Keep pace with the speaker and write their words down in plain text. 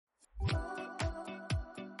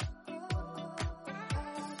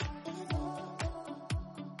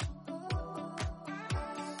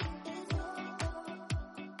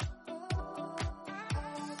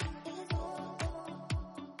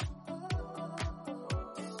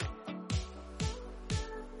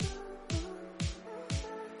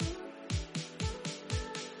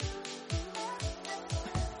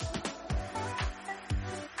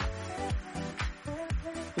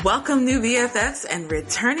Welcome new BFFs and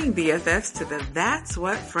returning BFFs to the That's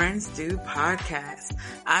What Friends Do podcast.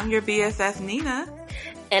 I'm your BFF Nina.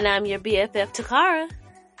 And I'm your BFF Toccara.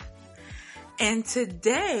 And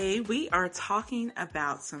today we are talking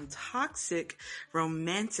about some toxic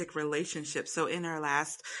romantic relationships. So in our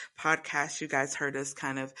last podcast, you guys heard us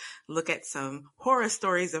kind of look at some horror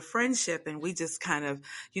stories of friendship, and we just kind of,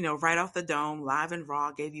 right off the dome, live and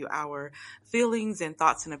raw, gave you our feelings and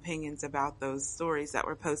thoughts and opinions about those stories that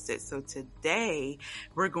were posted. So today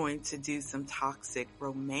we're going to do some toxic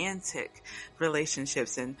romantic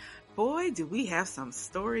relationships, and boy, do we have some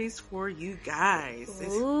stories for you guys.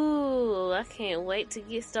 Ooh, I can't wait to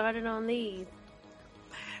get started on these.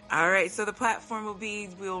 All right, so the platform will be,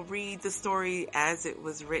 we'll read the story as it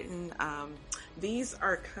was written. These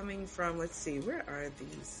are coming from, let's see, where are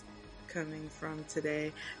these coming from today?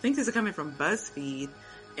 I think these are coming from BuzzFeed,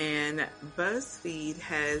 and BuzzFeed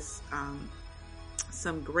has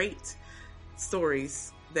some great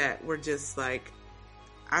stories that were just like,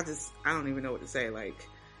 I don't even know what to say, like,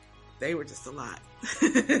 they were just a lot.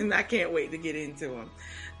 And I can't wait to get into them.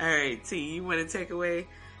 All right, T, you want to take away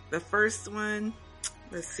the first one?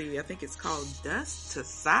 Let's see. I think it's called Dust to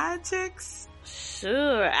Side Chicks.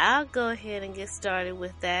 Sure, I'll go ahead and get started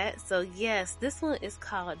with that. So yes, this one is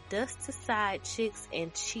called Dust to Side Chicks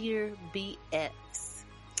and Cheater BFs.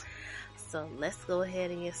 So let's go ahead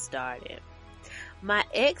and get started. My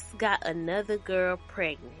ex got another girl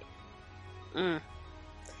pregnant.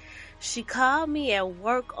 She called me at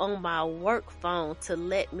work on my work phone to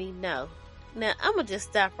let me know. Now, I'm going to just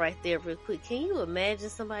stop right there real quick. Can you imagine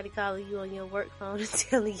somebody calling you on your work phone and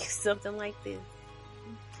telling you something like this?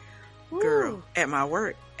 Girl, at my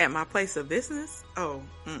work, at my place of business? Oh,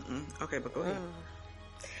 okay, but go ahead.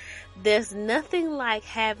 There's nothing like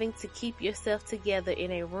having to keep yourself together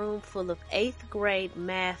in a room full of 8th grade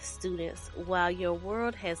math students while your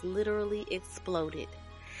world has literally exploded.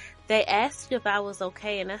 They asked if I was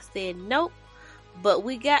okay, and I said, nope, but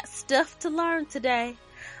we got stuff to learn today.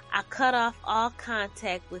 I cut off all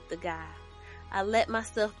contact with the guy. I let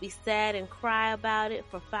myself be sad and cry about it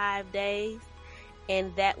for 5 days,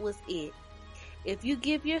 and that was it. If you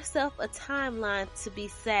give yourself a timeline to be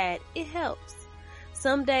sad, it helps.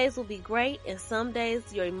 Some days will be great, and some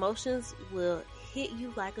days your emotions will hit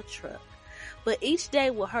you like a truck. But each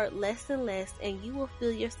day will hurt less and less, and you will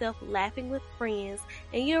feel yourself laughing with friends,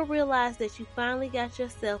 and you'll realize that you finally got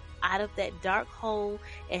yourself out of that dark hole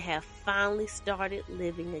and have finally started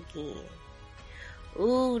living again.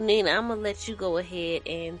 Ooh, Nina, I'm going to let you go ahead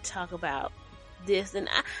and talk about this. And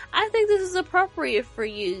I think this is appropriate for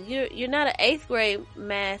you. You're not an 8th grade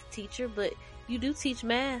math teacher, but you do teach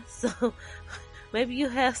math, so maybe you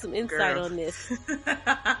have some insight on this.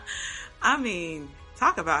 I mean,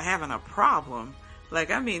 talk about having a problem.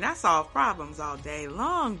 I solve problems all day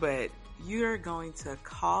long, but you're going to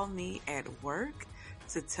call me at work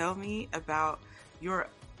to tell me about your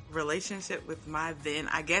relationship with my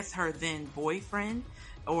her then boyfriend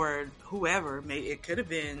or whoever. Maybe it could have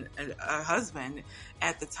been a husband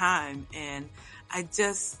at the time. And I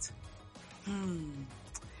just,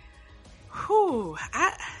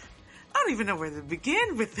 I don't even know where to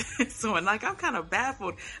begin with this one. I'm kind of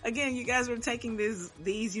baffled. Again, you guys were taking these,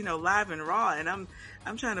 live and raw, and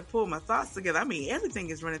I'm trying to pull my thoughts together. I mean, everything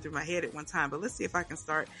is running through my head at one time, but let's see if I can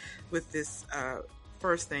start with this,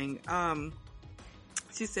 first thing.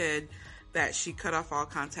 She said that she cut off all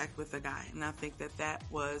contact with the guy, and I think that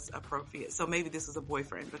was appropriate. So maybe this is a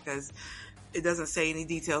boyfriend, because it doesn't say any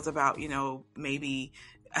details about, maybe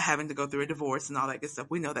having to go through a divorce and all that good stuff.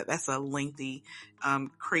 We know that that's a lengthy,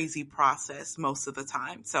 crazy process most of the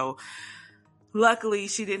time. So luckily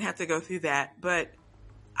she didn't have to go through that, but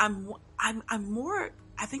I'm more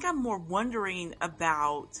wondering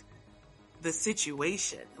about the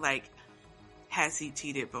situation. Has he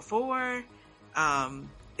cheated before?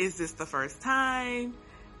 Is this the first time?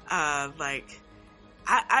 I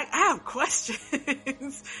have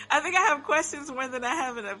questions. I think I have questions more than I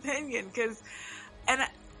have an opinion,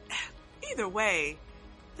 either way,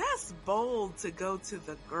 that's bold to go to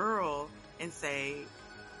the girl and say,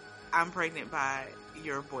 I'm pregnant by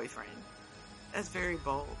your boyfriend. That's very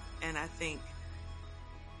bold. And I think,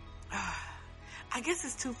 I guess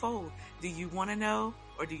it's twofold. Do you want to know,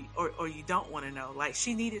 or you don't want to know?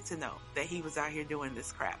 She needed to know that he was out here doing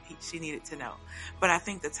this crap. She needed to know. But I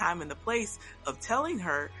think the time and the place of telling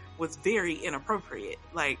her was very inappropriate.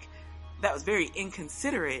 That was very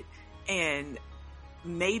inconsiderate, and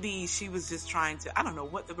maybe she was just trying to, I don't know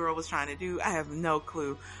what the girl was trying to do. I have no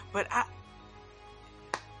clue. But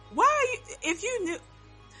if you knew,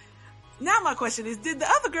 Now my question is, did the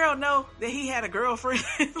other girl know that he had a girlfriend?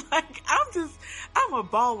 Like, I'm a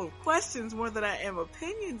ball of questions more than I am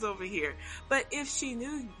opinions over here. But if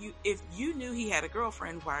you knew he had a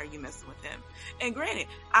girlfriend, why are you messing with him? And granted,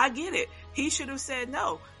 I get it. He should have said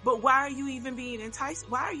no. But why are you even being enticed?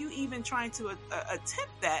 Why are you even trying to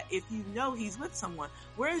attempt that if you know he's with someone?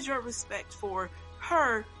 Where is your respect for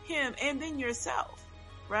her, him, and then yourself?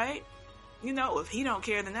 Right? You know, if he don't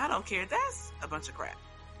care, then I don't care. That's a bunch of crap.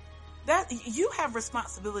 That you have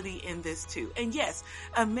responsibility in this too. And yes,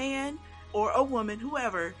 a man or a woman,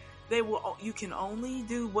 whoever, you can only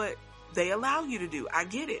do what they allow you to do. I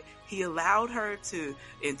get it. He allowed her to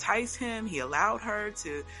entice him. He allowed her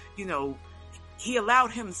to, he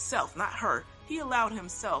allowed himself, not her. He allowed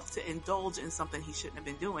himself to indulge in something he shouldn't have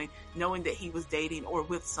been doing, knowing that he was dating or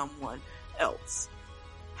with someone else.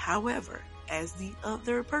 However, as the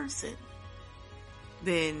other person,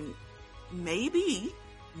 then maybe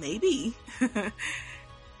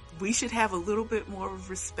we should have a little bit more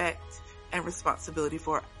respect and responsibility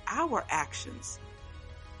for our actions,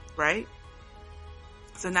 right?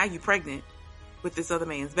 So now you're pregnant with this other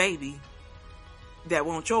man's baby that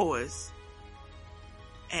won't yours,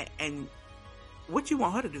 and what you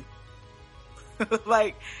want her to do?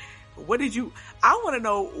 Like, I want to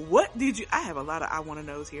know, I have a lot of I want to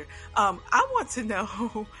knows here. I want to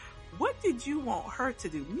know, what did you want her to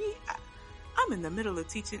do? I'm in the middle of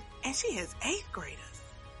teaching, and she has 8th graders.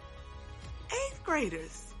 8th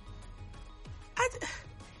graders.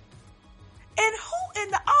 And who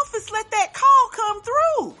in the office let that call come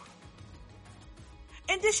through?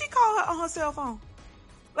 And did she call her on her cell phone?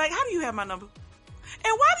 Like, how do you have my number?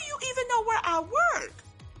 And why do you even know where I work?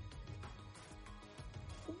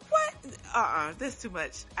 What? That's too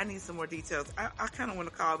much. I need some more details. I kind of want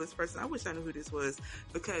to call this person. I wish I knew who this was,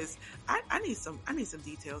 because I need some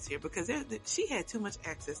details here, because she had too much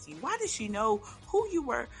access to you. Why did she know who you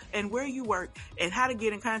were and where you worked and how to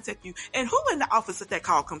get in contact with you? And who in the office let that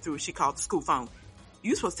call come through if she called the school phone?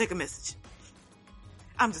 You supposed to take a message.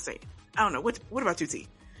 I'm just saying. I don't know. What about you, T?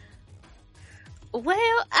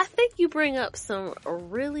 Well, I think you bring up some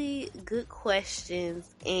really good questions,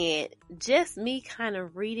 and just me kind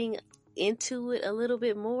of reading into it a little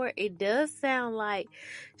bit more, it does sound like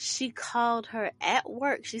she called her at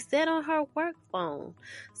work. She said on her work phone.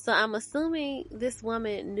 So I'm assuming this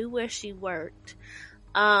woman knew where she worked.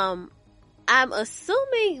 I'm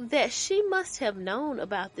assuming that she must have known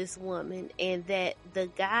about this woman, and that the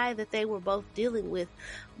guy that they were both dealing with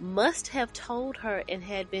must have told her and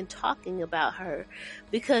had been talking about her,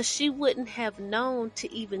 because she wouldn't have known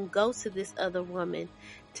to even go to this other woman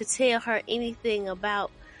to tell her anything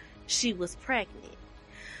about she was pregnant.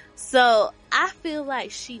 So I feel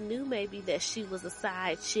like she knew maybe that she was a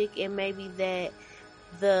side chick, and maybe that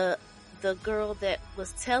the girl that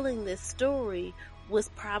was telling this story was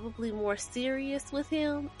probably more serious with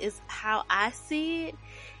him, is how I see it.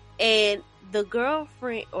 And the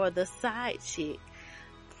girlfriend or the side chick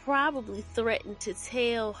probably threatened to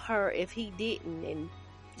tell her if he didn't, and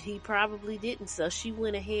he probably didn't, so she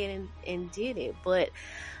went ahead and did it. But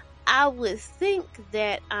I would think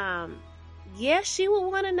that yes, she would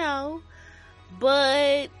want to know,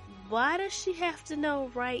 but why does she have to know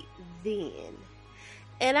right then?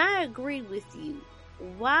 And I agree with you.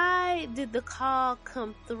 Why did the call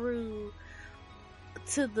come through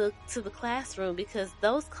to the classroom? Because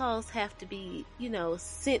those calls have to be,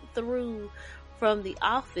 sent through from the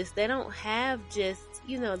office. They don't have just,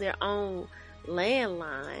 their own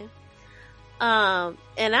landline. And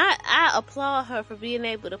I applaud her for being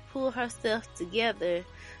able to pull herself together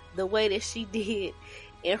the way that she did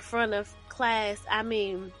in front of class. I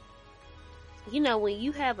mean, when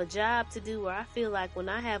you have a job to do, or I feel like when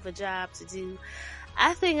I have a job to do,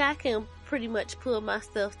 I think I can pretty much pull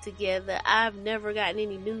myself together. I've never gotten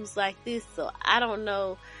any news like this, so I don't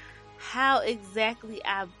know how exactly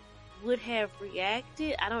I would have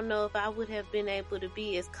reacted. I don't know if I would have been able to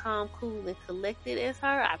be as calm, cool, and collected as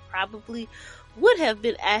her. I probably would have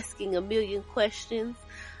been asking a million questions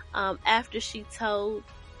after she told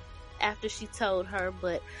her,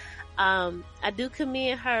 but I do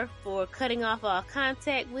commend her for cutting off all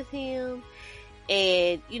contact with him,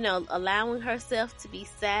 and allowing herself to be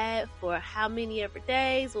sad for how many ever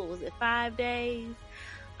days? What was it, 5 days?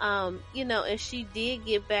 And she did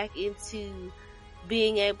get back into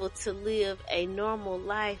being able to live a normal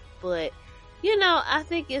life. But I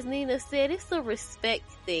think, as Nina said, it's a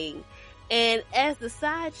respect thing. And as the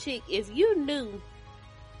side chick, if you knew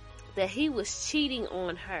that he was cheating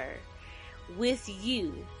on her with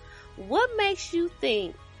you, what makes you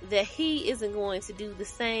think that he isn't going to do the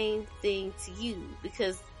same thing to you?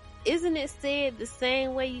 Because isn't it said the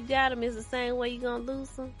same way you got him is the same way you're gonna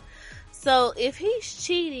lose him? So if he's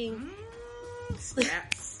cheating,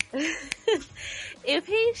 snaps. if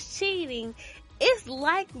he's cheating, it's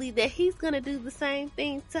likely that he's gonna do the same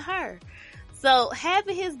thing to her. So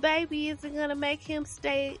having his baby isn't gonna make him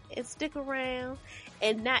stay and stick around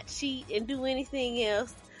and not cheat and do anything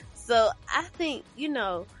else. So I think,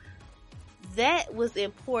 that was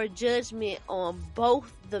in poor judgment on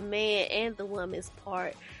both the man and the woman's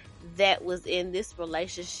part that was in this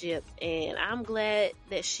relationship, and I'm glad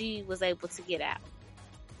that she was able to get out.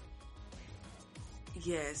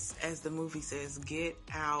 Yes, as the movie says, get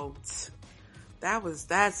out.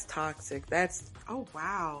 That's toxic. Oh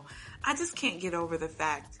wow. I just can't get over the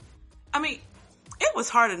fact. I mean, it was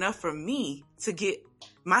hard enough for me to get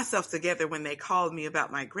myself together when they called me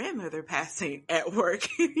about my grandmother passing at work.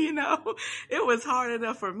 It was hard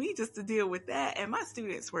enough for me just to deal with that. And my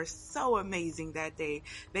students were so amazing that day.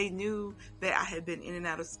 They knew that I had been in and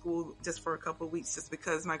out of school just for a couple of weeks just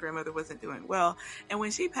because my grandmother wasn't doing well. And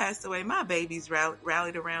when she passed away, my babies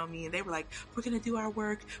rallied around me and they were like, we're going to do our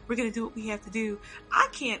work. We're going to do what we have to do. I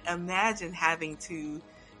can't imagine having to,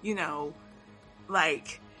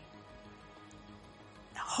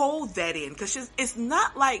 hold that in, because it's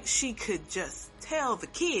not like she could just tell the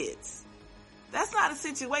kids. That's not a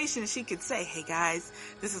situation she could say, hey guys,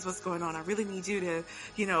 this is what's going on. I really need you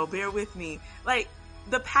to, bear with me. Like,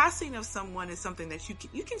 the passing of someone is something that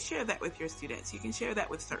you can share that with your students. You can share that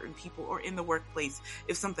with certain people or in the workplace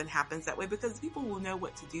if something happens that way, because people will know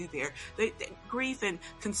what to do there. Grief and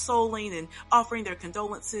consoling and offering their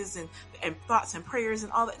condolences and thoughts and prayers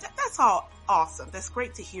and all that. That's all awesome. That's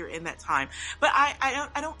great to hear in that time. But I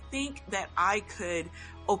don't think that I could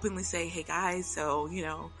openly say, hey guys, so,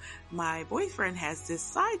 my boyfriend has this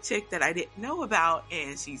side chick that I didn't know about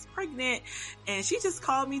and she's pregnant and she just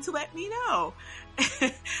called me to let me know.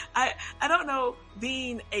 I don't know,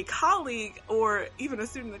 being a colleague or even a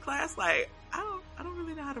student in the class, I don't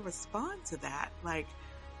really know how to respond to that. Like,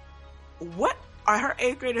 what are her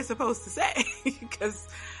 8th graders supposed to say? Because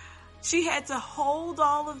she had to hold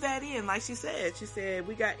all of that in. Like she said,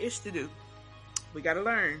 we got ish to do. We got to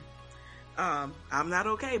learn. I'm not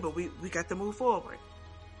okay, but we got to move forward.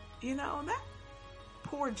 That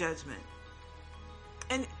poor judgment.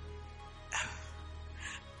 And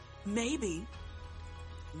maybe,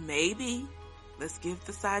 let's give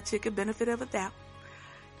the side chick a benefit of a doubt.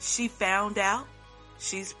 She found out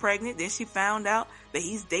she's pregnant. Then she found out that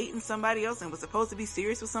he's dating somebody else and was supposed to be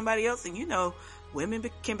serious with somebody else. And women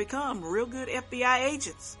can become real good FBI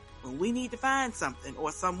agents when we need to find something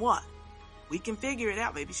or someone. We can figure it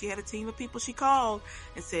out. Maybe she had a team of people she called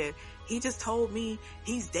and said, he just told me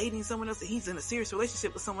he's dating someone else and he's in a serious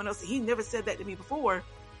relationship with someone else. And he never said that to me before.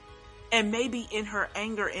 And maybe in her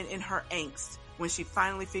anger and in her angst, when she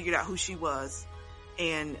finally figured out who she was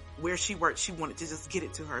and where she worked, she wanted to just get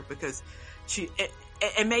it to her because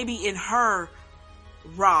and maybe in her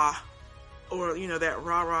raw, or, that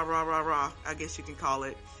raw, I guess you can call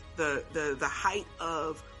it, the height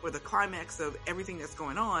of, or the climax of everything that's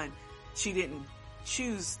going on, she didn't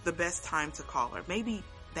choose the best time to call her. Maybe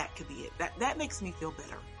that could be it. That makes me feel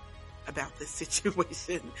better about this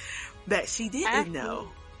situation, that she didn't know.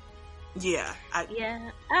 Yeah.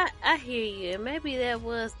 I hear you. Maybe that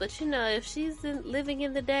was, but if she's living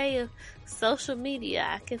in the day of social media,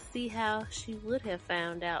 I can see how she would have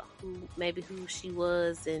found out who she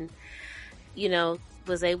was and,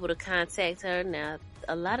 was able to contact her. Now,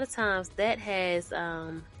 a lot of times that has,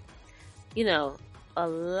 a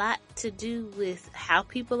lot to do with how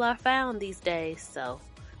people are found these days. So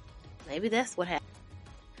maybe that's what happened.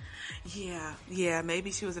 Yeah.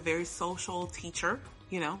 Maybe she was a very social teacher.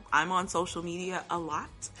 I'm on social media a lot,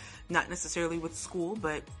 not necessarily with school,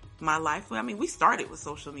 but my life. I mean, we started with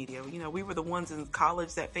social media. We were the ones in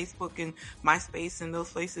college that Facebook and MySpace and those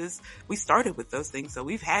places, we started with those things. So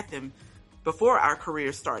we've had them before our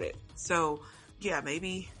career started. So yeah,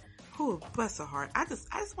 maybe, bless her heart. I just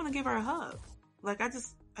want to give her a hug. Like, I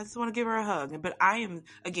just want to give her a hug. But I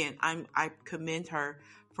commend her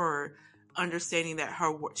for understanding that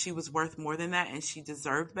she was worth more than that and she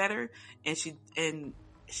deserved better. And she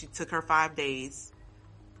took her 5 days.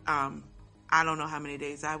 I don't know how many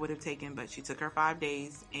days I would have taken, but she took her 5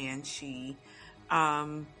 days and she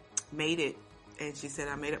made it. And she said,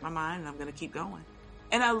 I made up my mind and I'm going to keep going.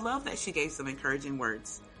 And I love that she gave some encouraging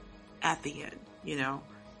words at the end.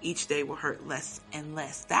 Each day will hurt less and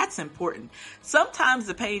less. That's important. Sometimes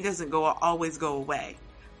the pain doesn't always go away,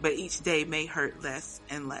 but each day may hurt less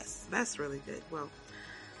and less. That's really good. Well,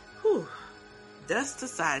 dust to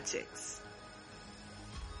side chicks.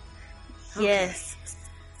 Okay. Yes.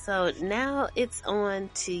 So now it's on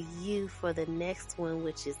to you for the next one,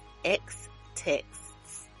 which is X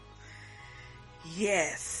texts.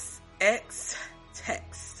 Yes, X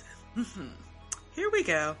text. Here we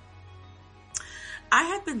go. I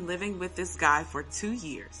had been living with this guy for 2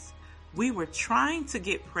 years. We were trying to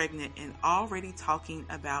get pregnant and already talking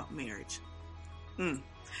about marriage.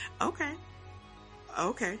 Okay.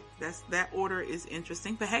 That order is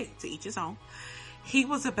interesting, but hey, to each his own. He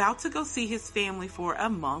was about to go see his family for a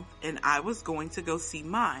month, and I was going to go see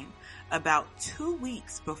mine. About 2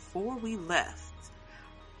 weeks before we left,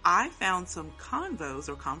 I found some convos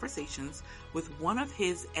or conversations with one of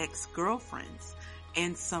his ex-girlfriends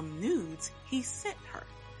and some nudes he sent her.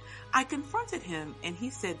 I confronted him and he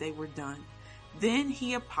said they were done. Then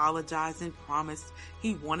he apologized and promised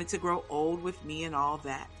he wanted to grow old with me and all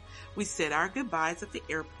that. We said our goodbyes at the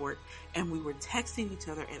airport and we were texting each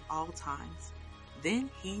other at all times. Then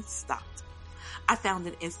he stopped. I found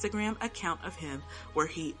an Instagram account of him where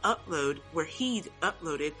he'd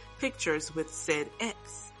uploaded pictures with said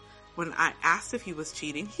ex. When I asked if he was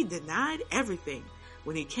cheating, he denied everything.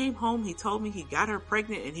 When he came home, he told me he got her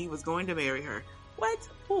pregnant and he was going to marry her. What?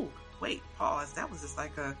 Ooh, wait, pause. That was just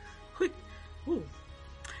like a quick, ooh.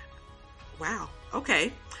 Wow,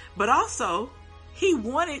 okay. But also, he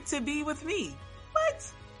wanted to be with me.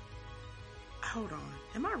 What? Hold on.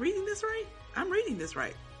 Am I reading this right? I'm reading this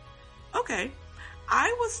right. Okay.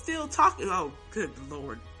 I was still talking. Oh, good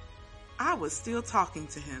Lord. I was still talking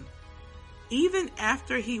to him. Even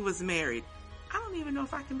after he was married. I don't even know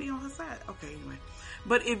if I can be on his side. Okay, anyway.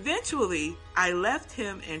 But eventually, I left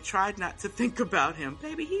him and tried not to think about him.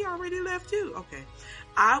 Baby, he already left you. Okay.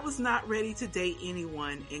 I was not ready to date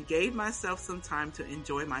anyone and gave myself some time to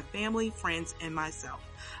enjoy my family, friends, and myself.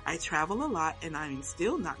 I travel a lot and I am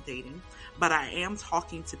still not dating, but I am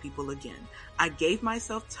talking to people again. I gave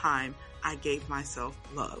myself time. I gave myself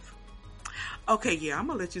love. Okay, yeah, I'm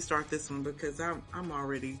going to let you start this one because I'm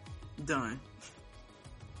already done.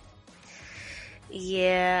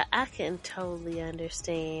 Yeah, I can totally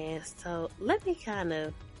understand. So let me kind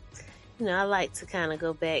of, I like to kind of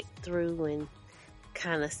go back through and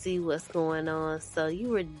kind of see what's going on. So you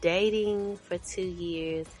were dating for 2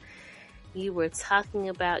 years. You were talking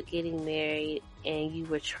about getting married and you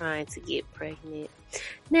were trying to get pregnant.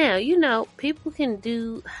 Now, people can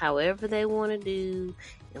do however they want to do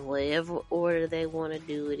in whatever order they want to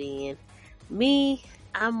do it in. Me,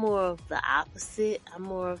 I'm more of the opposite. I'm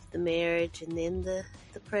more of the marriage and then the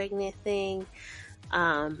pregnant thing.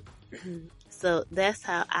 So that's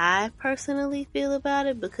how I personally feel about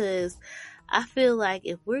it, because I feel like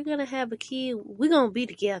if we're going to have a kid, we're going to be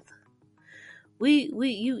together.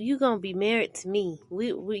 You going to be married to me.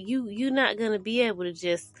 You're not going to be able to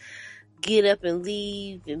just get up and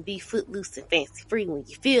leave and be footloose and fancy free when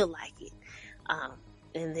you feel like it.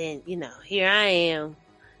 And then, here I am,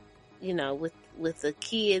 with a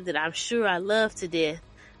kid that I'm sure I love to death,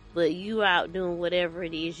 but you out doing whatever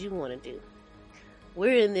it is you want to do.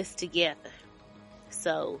 We're in this together.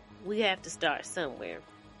 So we have to start somewhere.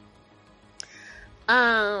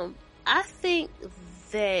 I think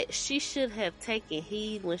that she should have taken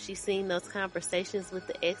heed when she seen those conversations with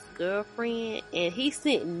the ex-girlfriend and he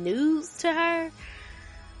sent nudes to her.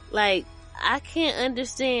 Like, I can't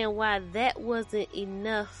understand why that wasn't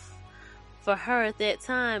enough for her at that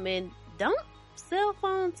time. And don't cell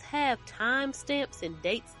phones have timestamps and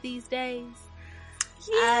dates these days?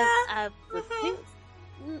 Yeah. I would think.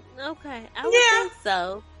 Okay, I would think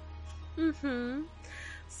so.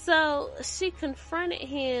 So she confronted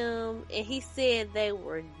him and he said they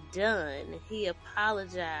were done. He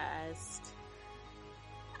apologized.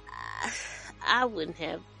 I wouldn't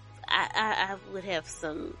have. I would have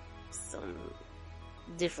some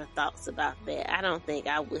different thoughts about that. I don't think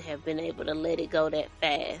I would have been able to let it go that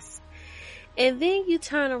fast. And then you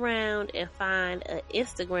turn around and find an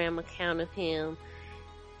Instagram account of him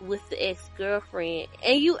with the ex-girlfriend,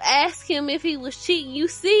 and you ask him if he was cheating. You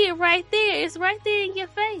see it right there. It's right there in your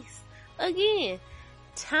face. Again,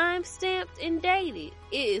 time-stamped and dated.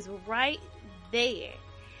 It is right there.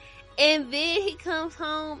 And then he comes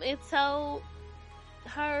home and told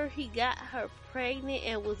her he got her pregnant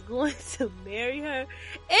and was going to marry her.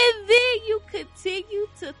 And then you continue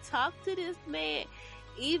to talk to this man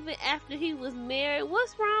even after he was married.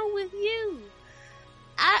 What's wrong with you?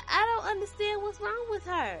 I don't understand what's wrong with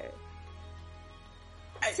her.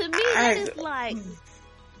 To me, that is like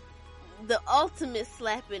the ultimate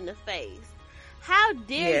slap in the face. How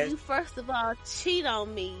dare you, first of all, cheat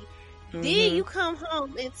on me? Then you come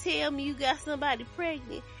home and tell me you got somebody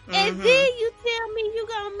pregnant. And then you tell me you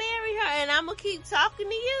gonna marry her and I'm gonna keep talking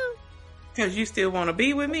to you. Because you still want to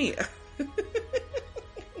be with me.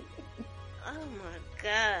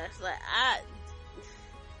 gosh. Like,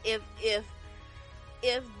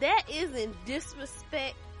 if that isn't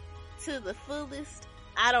disrespect to the fullest,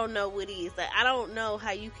 I don't know what is. Like, I don't know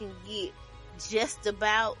how you can get just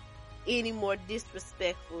about any more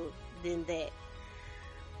disrespectful than that.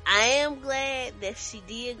 I am glad that she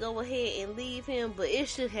did go ahead and leave him, but it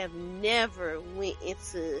should have never went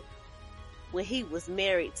into when he was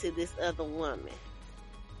married to this other woman.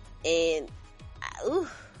 And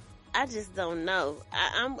I just don't know.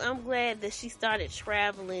 I'm glad that she started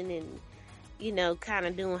traveling and, you know, kind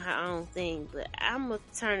of doing her own thing. But I'm gonna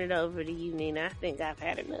turn it over to you, Nina. I think I've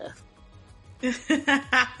had enough.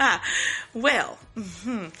 Well,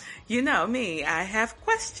 you know me, I have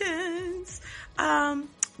questions.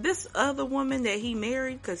 This other woman that he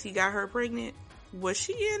married because he got her pregnant, was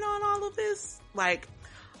she in on all of this? Like,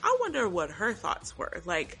 I wonder what her thoughts were.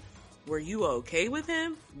 Like, were you okay with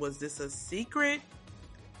him? Was this a secret?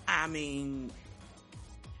 I mean,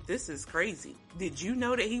 this is crazy. Did you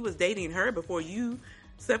know that he was dating her before you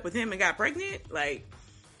slept with him and got pregnant? Like,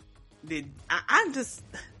 I'm just,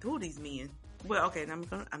 who are these men? Well, okay, I'm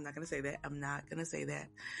not gonna say that. I'm not gonna say that.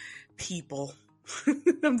 People.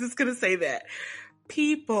 I'm just gonna say that.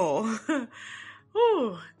 People.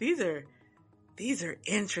 Ooh, these are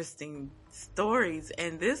interesting stories.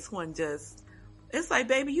 And this one just, it's like,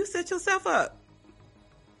 baby, you set yourself up.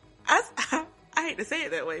 I hate to say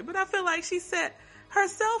it that way, but I feel like she set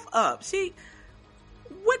herself up.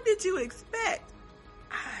 What did you expect?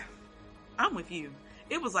 I'm with you.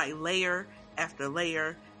 It was like layer after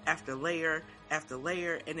layer after layer after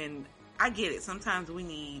layer. And then I get it. Sometimes we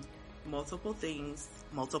need multiple things,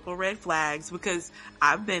 multiple red flags, because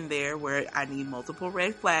I've been there where I need multiple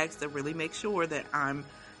red flags to really make sure that I'm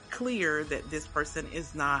clear that this person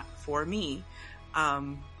is not for me.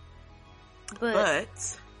 But you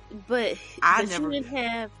didn't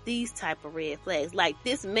have these type of red flags. Like,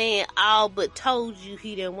 this man all but told you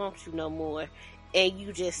he didn't want you no more, and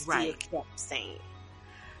you just still kept saying.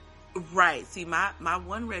 Right. See, my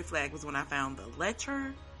one red flag was when I found the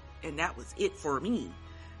letter, and that was it for me.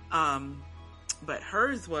 But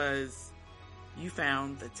hers was, you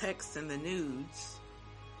found the text and the nudes,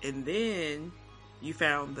 and then you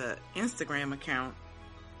found the Instagram account.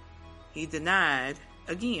 He denied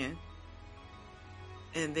again.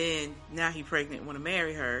 And then now he pregnant and want to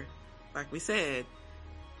marry her, like we said.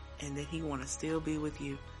 And then he want to still be with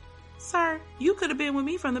you. Sir, you could have been with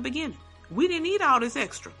me from the beginning. We didn't need all this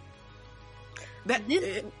extra.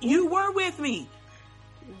 You were with me.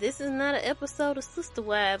 This is not an episode of Sister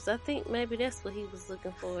Wives. I think maybe that's what he was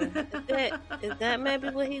looking for. Is that maybe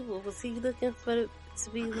what he was he looking for, to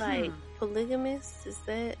be like polygamous? Is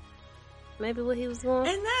that maybe what he was going?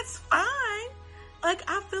 And that's fine. Like,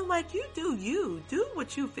 I feel like you do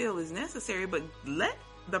what you feel is necessary, but let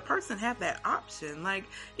the person have that option. Like,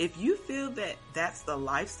 if you feel that that's the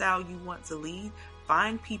lifestyle you want to lead,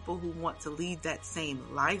 find people who want to lead that same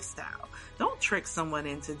lifestyle. Don't trick someone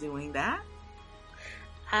into doing that.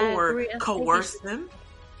 Or coerce them.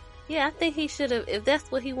 Yeah, I think he should have, if that's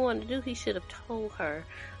what he wanted to do, he should have told her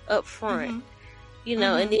up front. Mm-hmm. You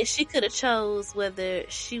know, and then she could have chose whether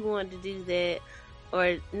she wanted to do that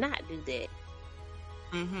or not do that.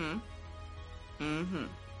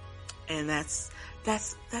 And that's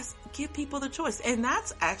give people the choice. And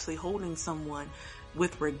that's actually holding someone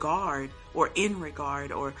with regard, or in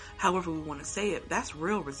regard, or however we want to say it. That's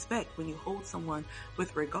real respect when you hold someone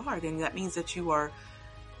with regard. And that means that you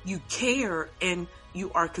care and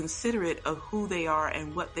you are considerate of who they are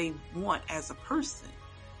and what they want as a person,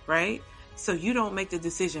 right? So you don't make the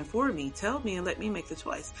decision for me. Tell me and let me make the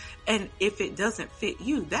choice. And if it doesn't fit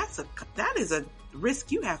you, that is a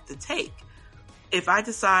risk you have to take. If I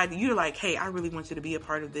decide, you're like, hey, I really want you to be a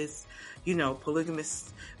part of this, you know,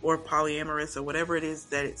 polygamous or polyamorous or whatever it is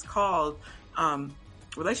that it's called,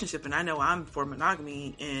 relationship. And I know I'm for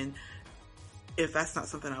monogamy. And if that's not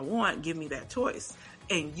something I want, give me that choice.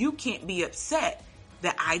 And you can't be upset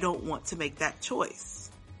that I don't want to make that choice.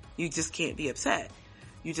 You just can't be upset.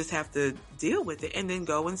 You just have to deal with it and then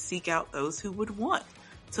go and seek out those who would want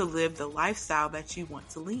to live the lifestyle that you want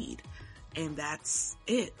to lead. And that's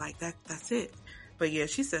it. Like that's it. But yeah,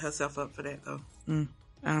 she set herself up for that though.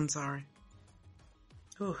 I'm sorry.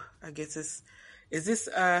 Ooh, I guess is this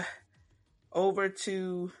over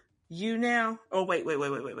to you now? Oh, wait.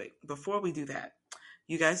 Before we do that,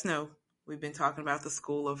 you guys know we've been talking about the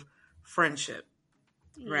school of friendship,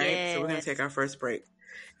 right? Yes. So we're going to take our first break.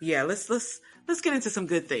 Yeah, let's get into some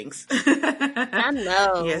good things. I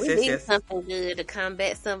know. We need something good to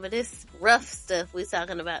combat some of this rough stuff we're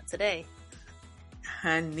talking about today.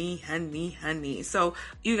 Honey, honey, honey. So,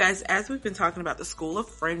 you guys, as we've been talking about the school of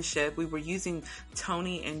friendship, we were using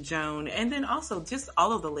Tony and Joan, and then also just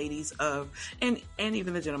all of the ladies of, and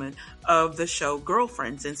even the gentlemen of the show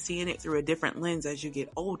Girlfriends, and seeing it through a different lens as you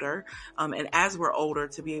get older, and as we're older,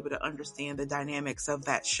 to be able to understand the dynamics of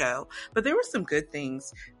that show. But there were some good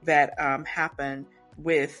things that happened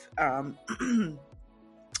with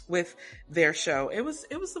with their show. It was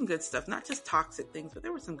some good stuff, not just toxic things, but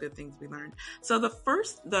there were some good things we learned. So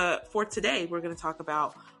for today, we're going to talk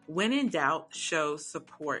about when in doubt, show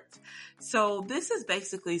support. So this is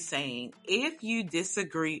basically saying if you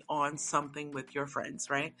disagree on something with your friends,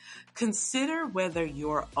 right? Consider whether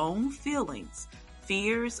your own feelings,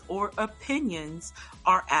 fears, or opinions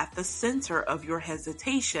are at the center of your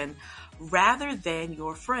hesitation rather than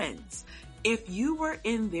your friends. If you were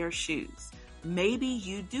in their shoes, maybe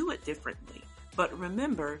you do it differently, but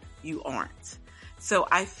remember, you aren't. So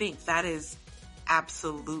I think that is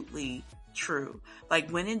absolutely true.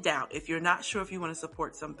 Like, when in doubt, if you're not sure if you want to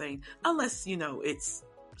support something, unless, it's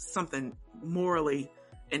something morally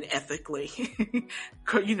and ethically,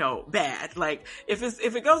 bad. Like, if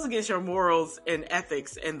it goes against your morals and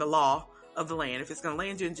ethics and the law of the land, if it's going to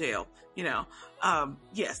land you in jail,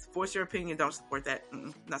 yes, voice your opinion, don't support that.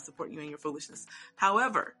 Not support you in your foolishness.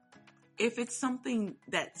 However, if it's something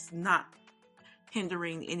that's not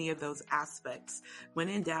hindering any of those aspects, when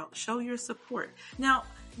in doubt, show your support. Now,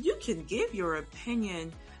 you can give your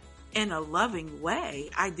opinion in a loving way.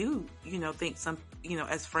 I do, think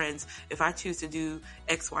as friends, if I choose to do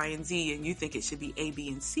X, Y, and Z and you think it should be A, B,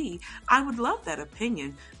 and C, I would love that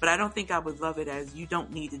opinion, but I don't think I would love it as you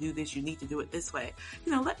don't need to do this, you need to do it this way.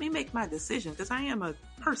 Let me make my decision because I am a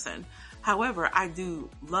person. However, I do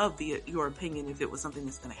love your opinion if it was something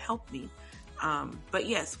that's going to help me. But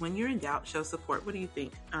yes, when you're in doubt, show support. What do you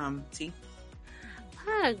think, T?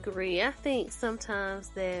 I agree. I think sometimes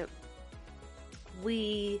that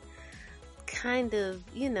we kind of,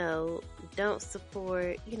 don't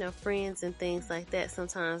support, friends and things like that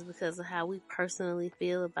sometimes because of how we personally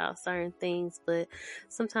feel about certain things. But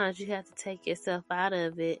sometimes you have to take yourself out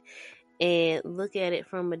of it and look at it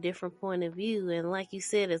from a different point of view. And like you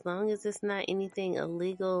said, as long as it's not anything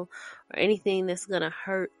illegal or anything that's going to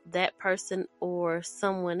hurt that person or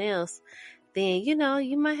someone else, then,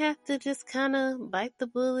 you might have to just kind of bite the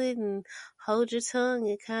bullet and hold your tongue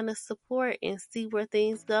and kind of support and see where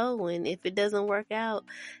things go. And if it doesn't work out,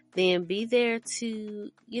 then be there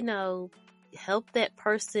to, help that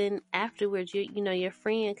person afterwards. Your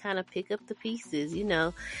friend kind of pick up the pieces,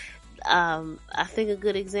 I think a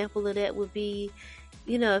good example of that would be,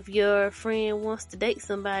 if your friend wants to date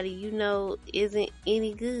somebody, isn't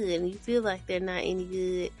any good and you feel like they're not any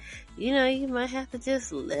good, you might have to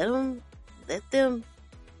just let them,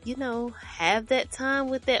 have that time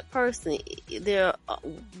with that person. There are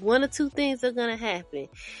one or two things are going to happen.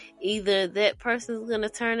 Either that person's going to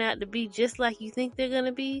turn out to be just like you think they're going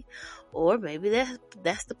to be, or maybe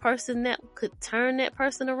that's the person that could turn that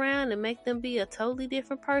person around and make them be a totally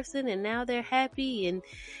different person, and now they're happy and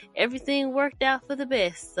everything worked out for the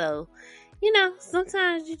best. So,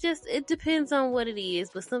 sometimes it depends on what it is,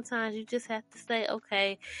 but sometimes you just have to say,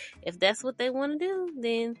 okay, if that's what they want to do,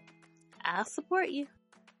 then I'll support you.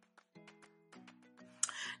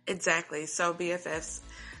 Exactly. So BFFs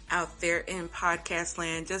out there in podcast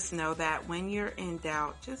land, just know that when you're in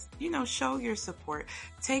doubt, just, show your support.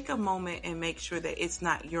 Take a moment and make sure that it's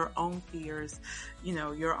not your own fears,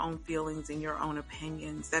 your own feelings and your own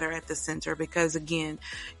opinions that are at the center, because again,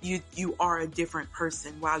 you are a different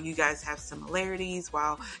person. While you guys have similarities,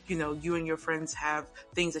 while, you and your friends have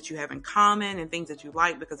things that you have in common and things that you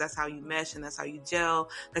like, because that's how you mesh and that's how you gel,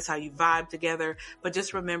 that's how you vibe together. But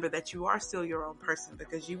just remember that you are still your own person,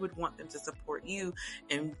 because you would want them to support you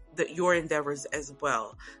and your endeavors as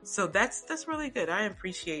well. So that's really good. I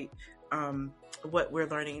appreciate what we're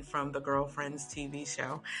learning from the Girlfriends TV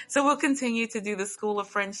show. So we'll continue to do the School of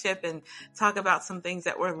Friendship and talk about some things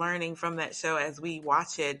that we're learning from that show as we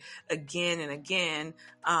watch it again and again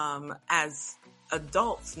as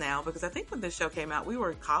adults now, because I think when this show came out, we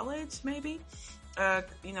were in college maybe.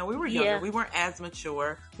 We were younger. Yeah. We weren't as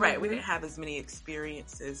mature. Right. Mm-hmm. We didn't have as many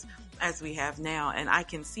experiences as we have now. And I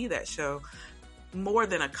can see that show more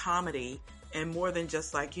than a comedy and more than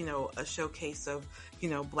just like, a showcase of,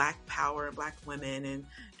 Black power and Black women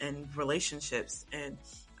and relationships. And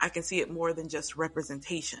I can see it more than just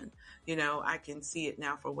representation. I can see it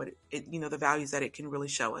now for what it the values that it can really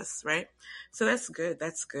show us. Right. So that's good.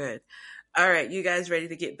 That's good. All right. You guys ready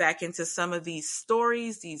to get back into some of these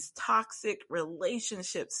stories, these toxic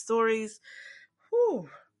relationship stories? Whew.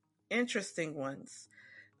 Interesting ones.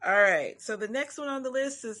 All right. So the next one on the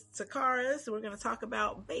list is Toccara. So we're going to talk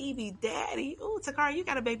about baby daddy. Oh, Toccara, you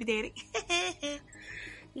got a baby daddy.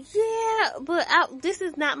 Yeah, but this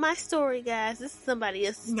is not my story, guys. This is somebody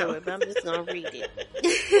else's story, but I'm just going to read it.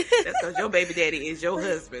 That's because your baby daddy is your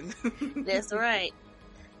husband. That's right.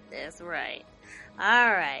 That's right.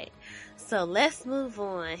 All right. So let's move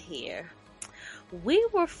on here. We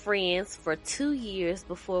were friends for 2 years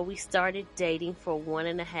before we started dating for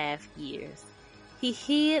 1.5 years. He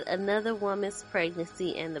hid another woman's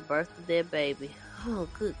pregnancy and the birth of their baby. Oh,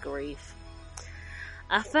 good grief.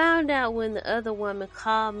 I found out when the other woman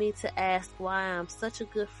called me to ask why I'm such a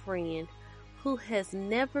good friend who has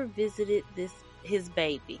never visited his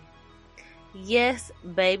baby. Yes,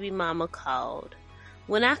 baby mama called.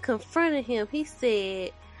 When I confronted him, he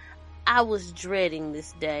said, I was dreading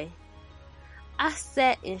this day. I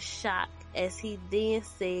sat in shock as he then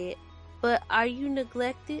said, but are you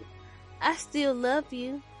neglected? I still love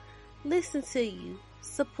you, listen to you,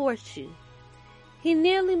 support you. He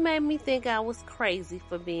nearly made me think I was crazy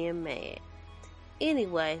for being mad.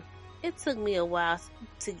 Anyway, it took me a while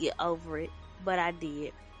to get over it, but I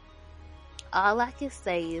did. All I can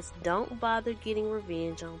say is don't bother getting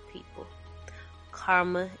revenge on people.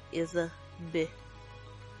 Karma is a bitch.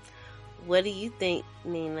 What do you think,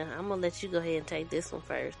 Nina? I'm going to let you go ahead and take this one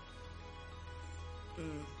first.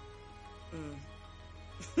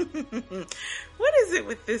 What is it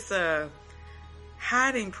with this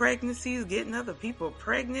hiding pregnancies, getting other people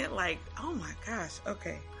pregnant? Like, oh my gosh.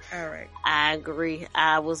 Okay. All right. I agree.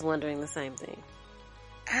 I was wondering the same thing.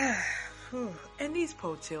 And these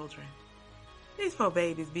poor children. These poor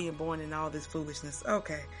babies being born in all this foolishness.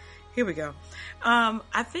 Okay. Here we go.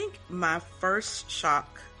 I think my first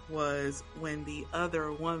shock was when the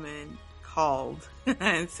other woman called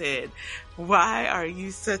and said, why are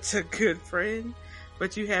you such a good friend,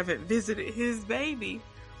 but you haven't visited his baby?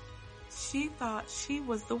 She thought she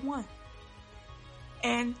was the one.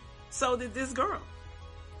 And so did this girl.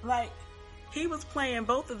 Like, he was playing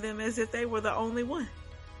both of them as if they were the only one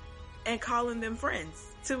and calling them friends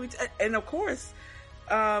to each. And of course,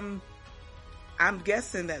 I'm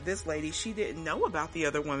guessing that this lady, she didn't know about the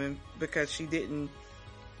other woman because she didn't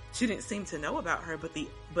seem to know about her, but the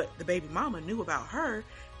baby mama knew about her.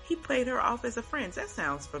 He played her off as a friend. That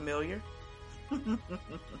sounds familiar.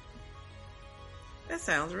 That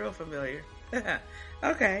sounds real familiar.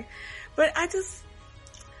 Okay. But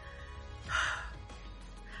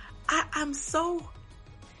I'm so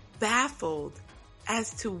baffled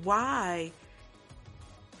as to why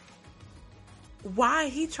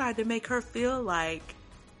he tried to make her feel like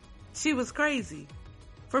she was crazy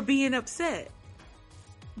for being upset.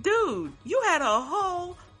 Dude, you had a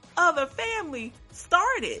whole other family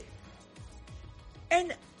started.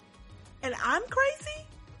 And I'm crazy?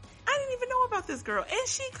 I didn't even know about this girl. And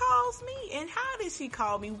she calls me. And how did she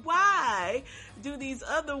call me? Why do these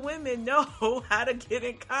other women know how to get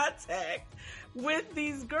in contact with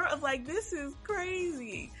these girls? Like, this is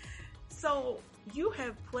crazy. So you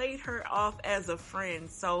have played her off as a friend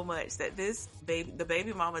so much that the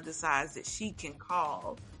baby mama decides that she can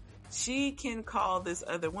call this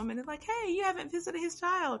other woman and like, hey, you haven't visited his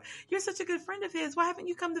child. You're such a good friend of his. Why haven't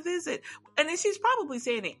you come to visit? And then she's probably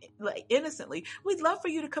saying it like innocently. We'd love for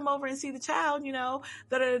you to come over and see the child, you know,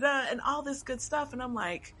 and all this good stuff. And I'm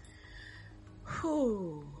like,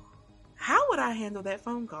 whew, how would I handle that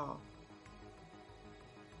phone call?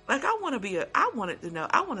 Like, I want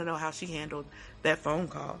to know how she handled that phone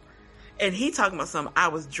call. And he talking about something, I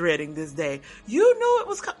was dreading this day. You knew it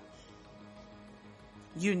was coming.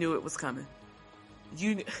 You knew it was coming.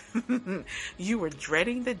 You were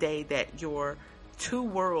dreading the day that your two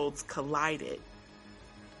worlds collided.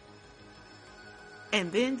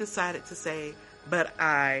 And then decided to say, but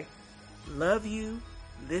I love you,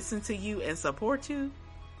 listen to you, and support you.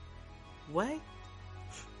 What?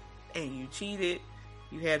 And you cheated.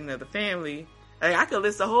 You had another family. I could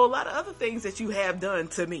list a whole lot of other things that you have done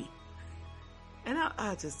to me. And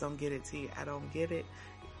I just don't get it, T. I don't get it.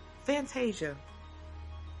 Fantasia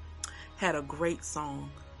had a great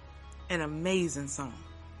song, an amazing song.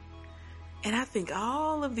 And I think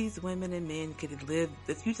all of these women and men could live,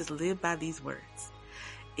 if you just live by these words.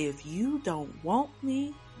 If you don't want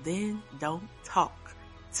me, then don't talk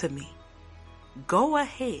to me. Go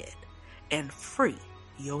ahead and free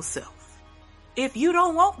yourself. If you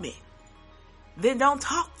don't want me, then don't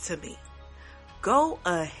talk to me. Go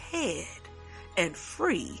ahead and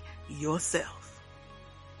free yourself.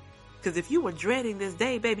 Because if you were dreading this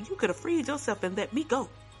day, baby, you could have freed yourself and let me go.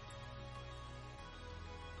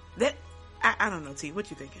 I don't know, T. What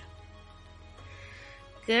you thinking?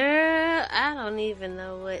 Girl, I don't even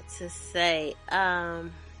know what to say.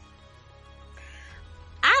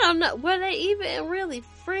 don't know. Were they even really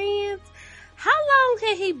friends? How long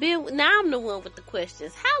had he been? Now I'm the one with the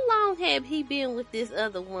questions. How long had he been with this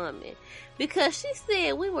other woman? Because she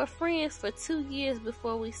said we were friends for 2 years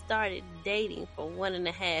before we started dating for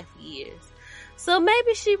 1.5 years. So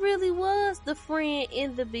maybe she really was the friend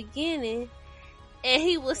in the beginning, and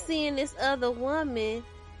he was seeing this other woman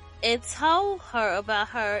and told her about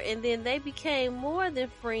her, and then they became more than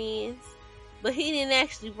friends, but he didn't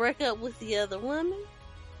actually break up with the other woman?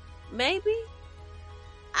 Maybe?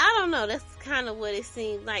 I don't know. That's kind of what it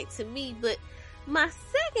seemed like to me. But my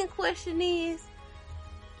second question is,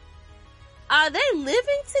 are they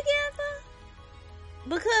living together?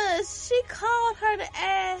 Because she called her to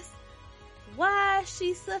ask why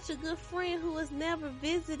she's such a good friend who has never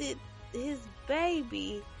visited his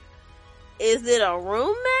baby. Is it a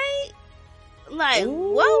roommate? Like,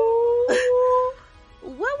 what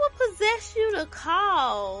would possess you to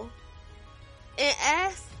call and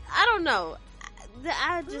ask? I don't know.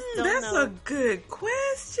 I just don't know. That's a good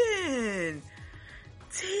question.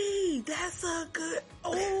 T, that's a good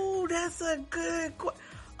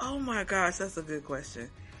oh my gosh, that's a good question.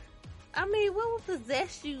 I mean, what would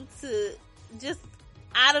possess you to just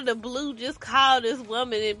out of the blue just call this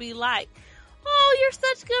woman and be like, oh, you're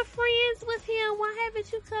such good friends with him, why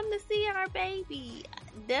haven't you come to see our baby?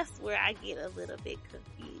 That's where I get a little bit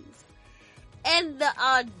confused. And the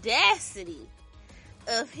audacity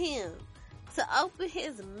of him to open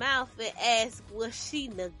his mouth and ask, was she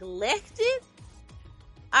neglected?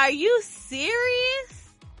 Are you serious?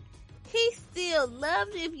 He still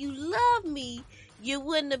loved you. If you love me, you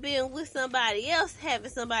wouldn't have been with somebody else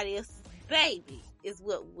having somebody else's baby, is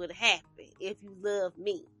what would happen if you love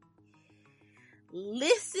me.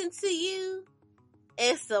 Listen to you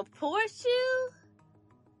and support you?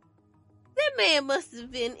 That man must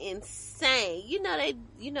have been insane.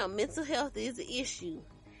 Mental health is an issue.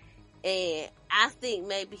 And I think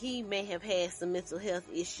maybe he may have had some mental health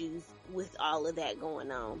issues with all of that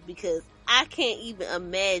going on, because I can't even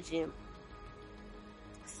imagine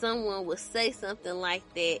someone would say something like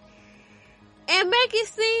that and make it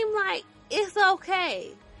seem like it's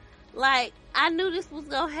okay. Like, I knew this was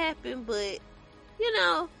gonna happen, but,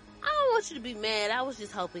 I don't want you to be mad. I was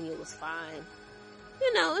just hoping it was fine.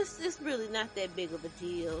 It's really not that big of a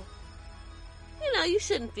deal. You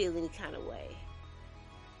shouldn't feel any kind of way.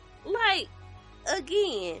 Like,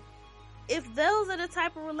 again, if those are the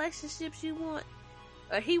type of relationships you want,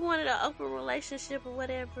 or he wanted an open relationship or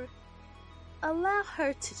whatever, allow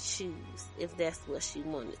her to choose if that's what she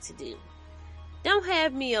wanted to do. Don't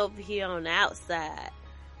have me over here on the outside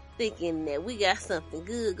thinking that we got something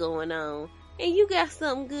good going on and you got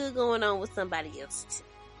something good going on with somebody else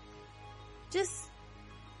too.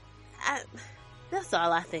 That's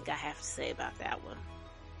all I think I have to say about that one.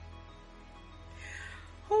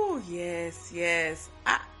 Oh, yes.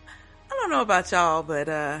 I don't know about y'all,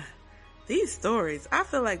 but these stories, I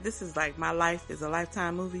feel like this is like my life is a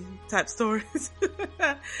Lifetime movie type stories.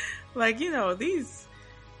 Like, these,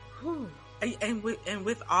 and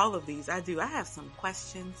with all of these, I have some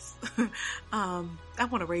questions. I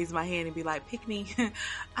want to raise my hand and be like, pick me.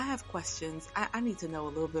 I have questions. I need to know a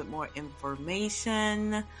little bit more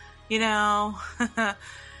information, because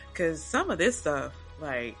some of this stuff,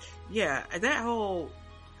 like, yeah, that whole,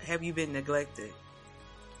 have you been neglected?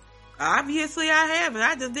 Obviously I haven't.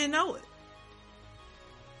 I just didn't know it.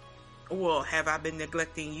 Well, have I been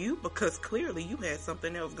neglecting you? Because clearly you had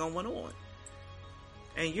something else going on.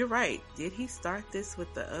 And you're right. Did he start this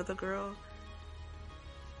with the other girl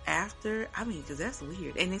after? I mean, because that's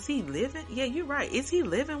weird. And is he living? Yeah, you're right. Is he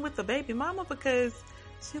living with the baby mama? Because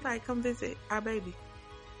she like, come visit our baby.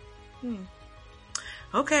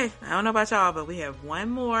 Okay. I don't know about y'all, but we have one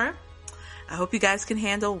more. I hope you guys can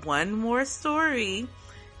handle one more story.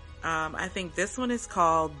 I think this one is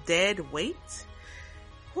called Dead Weight.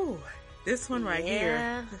 Whew, this one right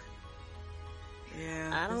here.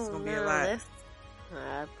 Yeah, this is going to be a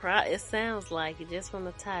lot. It sounds like it just from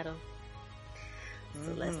the title.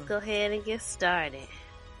 So let's go ahead and get started.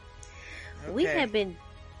 Okay.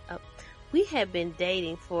 We had been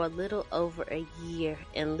dating for a little over a year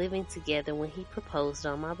and living together when he proposed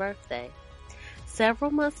on my birthday.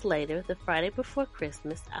 Several months later, the Friday before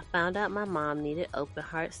Christmas, I found out my mom needed open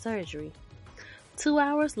heart surgery. 2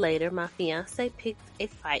 hours later, my fiance picked a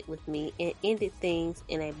fight with me and ended things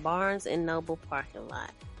in a Barnes & Noble parking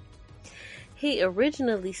lot. He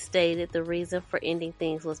originally stated the reason for ending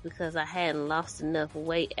things was because I hadn't lost enough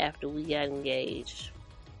weight after we got engaged.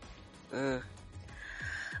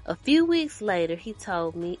 A few weeks later, he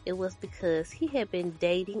told me it was because he had been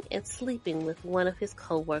dating and sleeping with one of his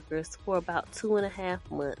coworkers for about 2.5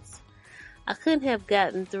 months. I couldn't have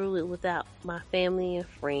gotten through it without my family and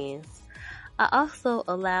friends. I also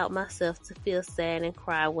allowed myself to feel sad and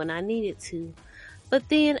cry when I needed to, but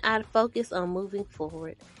then I'd focus on moving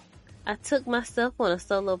forward. I took myself on a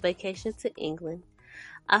solo vacation to England.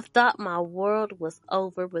 I thought my world was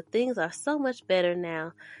over, but things are so much better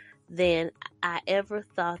now than I ever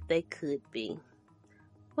thought they could be.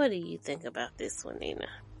 What do you think about this one, Nina?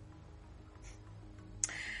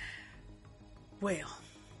 Well,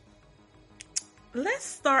 let's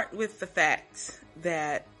start with the fact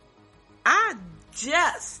that I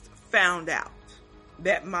just found out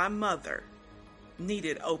that my mother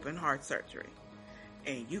needed open heart surgery.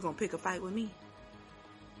 And you gonna pick a fight with me?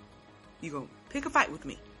 You gonna pick a fight with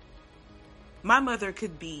me? My mother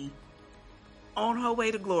could be on her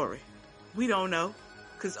way to glory. We don't know,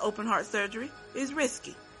 because open heart surgery is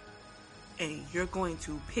risky. And you're going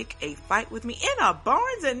to pick a fight with me in a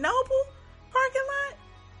Barnes and Noble parking lot?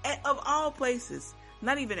 Of all places.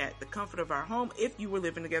 Not even at the comfort of our home, if you were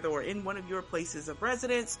living together or in one of your places of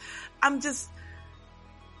residence. And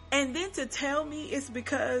then to tell me it's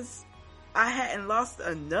because I hadn't lost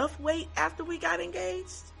enough weight after we got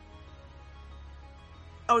engaged.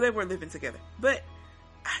 Oh, they were living together. And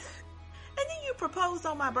then you proposed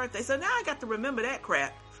on my birthday. So now I got to remember that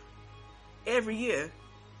crap every year.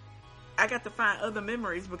 I got to find other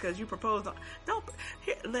memories because you proposed on. Don't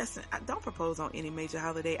propose on any major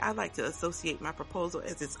holiday. I like to associate my proposal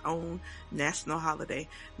as its own national holiday.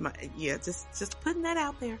 Just putting that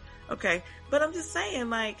out there. Okay. But I'm just saying,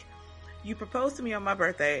 like, you proposed to me on my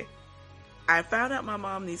birthday. I found out my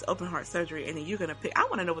mom needs open heart surgery, and then you're going to pick. I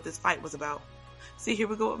want to know what this fight was about. See, here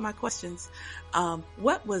we go with my questions.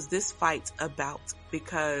 What was this fight about?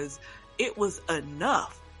 Because it was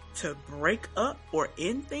enough to break up or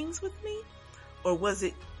end things with me? Or was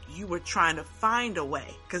it you were trying to find a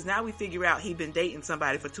way? Because now we figure out he'd been dating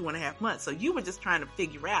somebody for 2.5 months. So you were just trying to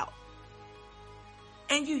figure out.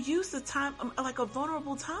 And you used the time like a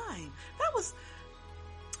vulnerable time.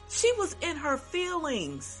 She was in her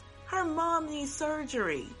feelings. Her mom needs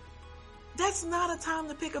surgery. That's not a time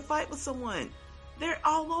to pick a fight with someone. They're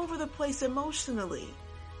all over the place emotionally.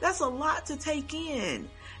 That's a lot to take in.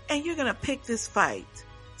 And you're going to pick this fight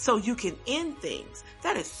so you can end things.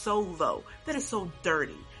 That is so low. That is so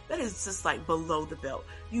dirty. That is just like below the belt.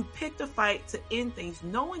 You picked a fight to end things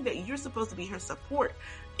knowing that you're supposed to be her support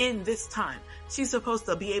in this time. She's supposed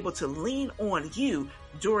to be able to lean on you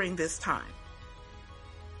during this time.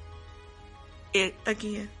 I'm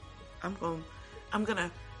going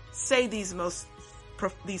to say these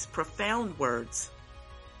profound words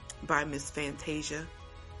by Miss Fantasia.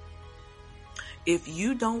 If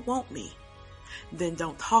you don't want me, then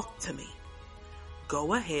don't talk to me.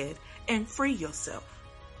 Go ahead and free yourself.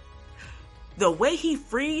 The way he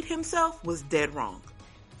freed himself was dead wrong.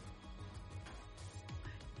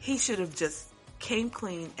 He should have just came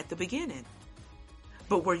clean at the beginning.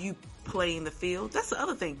 But were you playing the field? That's the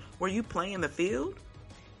other thing. Were you playing the field?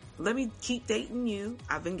 Let me keep dating you.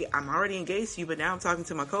 I'm already engaged to you, but now I'm talking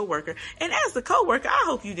to my coworker. And as the coworker, I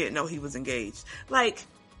hope you didn't know he was engaged. Like,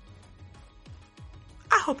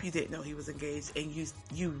 I hope you didn't know he was engaged and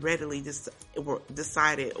you readily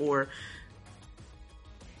decided, or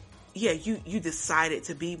you decided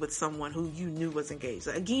to be with someone who you knew was engaged.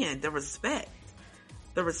 Again, the respect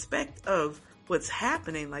of what's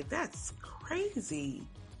happening, like, that's crazy.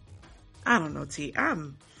 I don't know, T.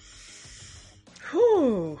 And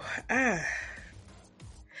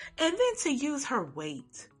then to use her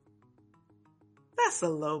weight, that's a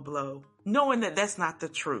low blow, knowing that that's not the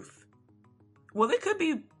truth. Well, it could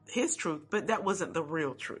be his truth, but that wasn't the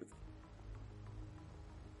real truth.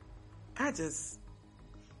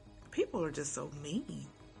 People are just so mean.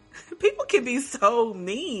 People can be so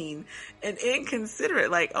mean and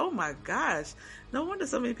inconsiderate. Like, oh my gosh, no wonder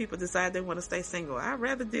so many people decide they want to stay single. I'd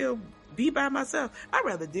rather be by myself. I'd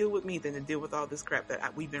rather deal with me than to deal with all this crap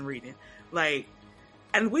that we've been reading. Like,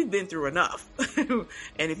 and we've been through enough. And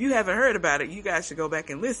if you haven't heard about it, you guys should go back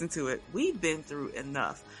and listen to it. We've been through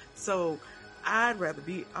enough. So I'd rather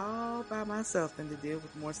be all by myself than to deal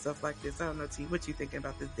with more stuff like this. I don't know, T, what you thinking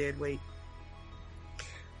about this dead weight?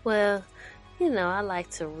 Well, I like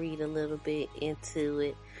to read a little bit into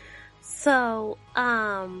it. So,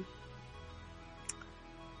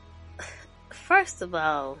 first of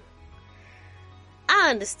all, I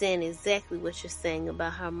understand exactly what you're saying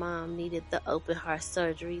about her mom needed the open heart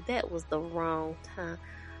surgery. That was the wrong time.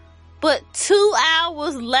 But 2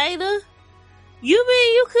 hours later, you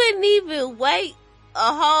mean you couldn't even wait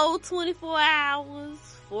a whole 24 hours,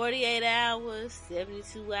 48 hours,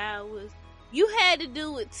 72 hours? You had to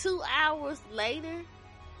do it 2 hours later?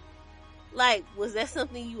 Like, was that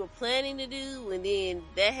something you were planning to do, and then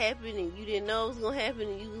that happened, and you didn't know it was gonna happen,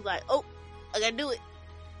 and you was like, oh, I gotta do it.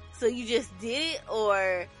 So you just did it?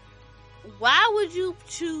 Or why would you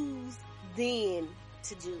choose then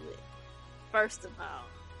to do it? First of all.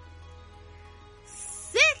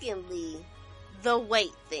 Secondly, the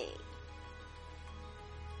weight thing.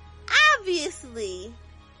 Obviously,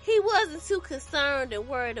 he wasn't too concerned and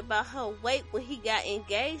worried about her weight when he got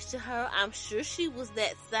engaged to her. I'm sure she was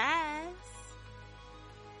that size.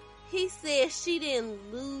 He said she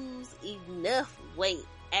didn't lose enough weight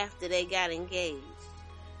after they got engaged.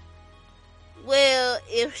 Well,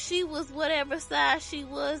 if she was whatever size she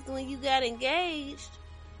was when you got engaged,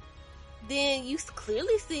 then you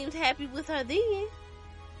clearly seemed happy with her then.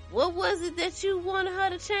 What was it that you wanted her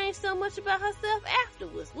to change so much about herself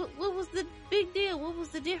afterwards? What was the big deal? What was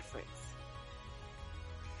the difference?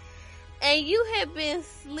 And you had been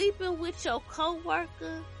sleeping with your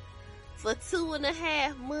coworker for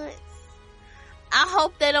 2.5 months. I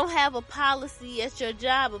hope they don't have a policy at your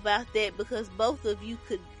job about that, because both of you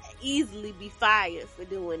could easily be fired for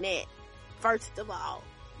doing that. First of all,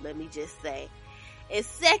 let me just say. And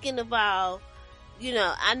second of all, you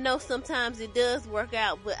know, I know sometimes it does work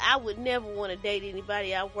out, but I would never want to date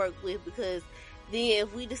anybody I work with, because then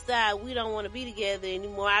if we decide we don't want to be together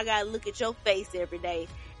anymore, I gotta look at your face every day,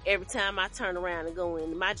 every time I turn around and go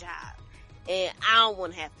into my job. And I don't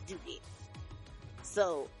want to have to do that.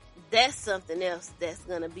 So that's something else that's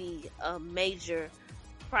gonna be a major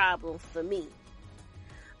problem for me.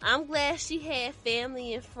 I'm glad she had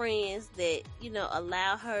family and friends that, you know,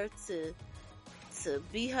 allow her to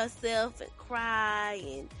be herself and cry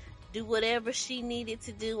and do whatever she needed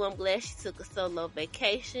to do. I'm glad she took a solo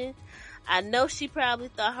vacation. I know she probably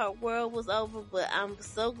thought her world was over, but I'm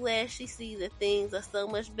so glad she sees that things are so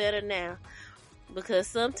much better now. Because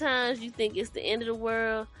sometimes you think it's the end of the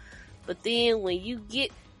world, but then when you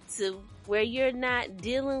get to where you're not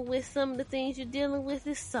dealing with some of the things you're dealing with,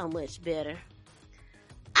 it's so much better.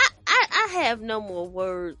 I have no more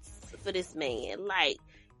words for this man. Like,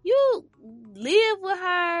 you live with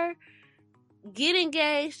her, get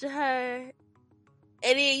engaged to her,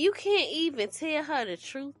 and then you can't even tell her the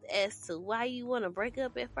truth as to why you want to break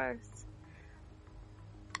up at first.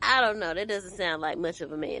 I don't know. That doesn't sound like much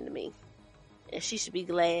of a man to me. And she should be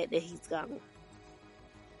glad that he's gone.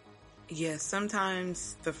 Yes,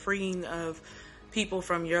 sometimes the freeing of people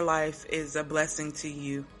from your life is a blessing to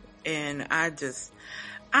you. And I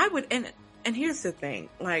would, and here's the thing,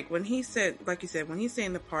 like when he said, like you said, when he's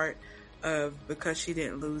saying the part of because she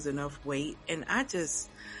didn't lose enough weight, and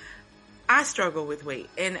I struggle with weight,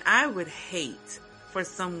 and I would hate for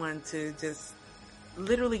someone to just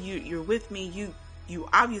literally, you're with me, you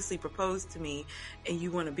obviously proposed to me and you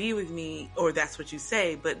want to be with me, or that's what you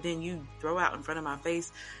say, but then you throw out in front of my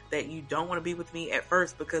face that you don't want to be with me at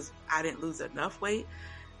first because I didn't lose enough weight.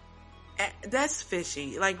 That's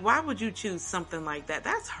fishy. Like, why would you choose something like that?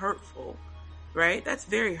 That's hurtful, right? That's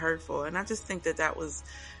very hurtful. And I just think that was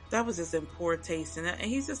just in poor taste. And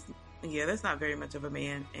he's just, yeah, that's not very much of a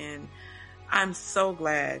man. And I'm so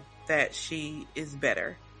glad that she is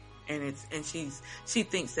better. And she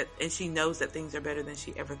thinks that, and she knows that things are better than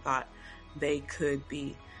she ever thought they could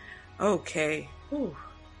be. Okay. Whew.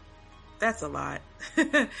 That's a lot.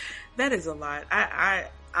 That is a lot.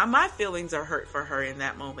 My feelings are hurt for her in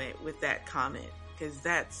that moment with that comment, because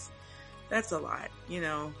that's a lot. You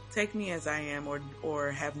know, take me as I am,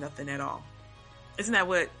 or have nothing at all. Isn't that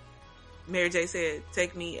what Mary J said?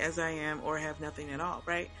 Take me as I am, or have nothing at all,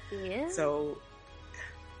 right? Yeah. So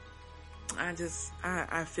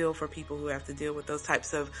I feel for people who have to deal with those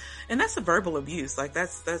types of, and that's a verbal abuse. Like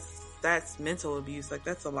that's mental abuse. Like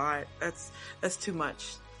that's a lot. That's too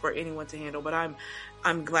much for anyone to handle. But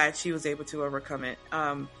I'm glad she was able to overcome it.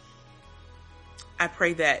 I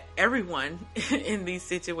pray that everyone in these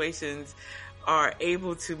situations are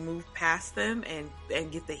able to move past them and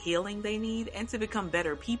get the healing they need, and to become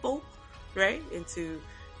better people, right? And to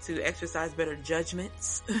exercise better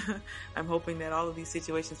judgments. I'm hoping that all of these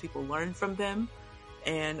situations, people learn from them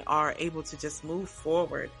and are able to just move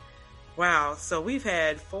forward. Wow. So we've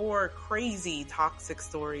had 4 crazy toxic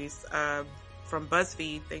stories from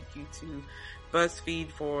BuzzFeed. Thank you to BuzzFeed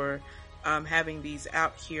for having these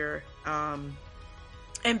out here.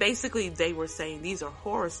 And basically they were saying these are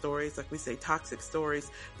horror stories, like we say, toxic stories,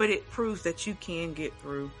 but it proves that you can get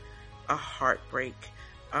through a heartbreak.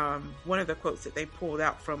 One of the quotes that they pulled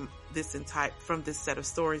out from this set of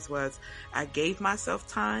stories was, I gave myself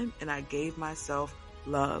time and I gave myself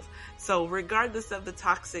love. So regardless of the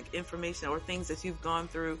toxic information or things that you've gone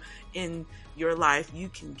through in your life, you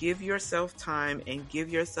can give yourself time and give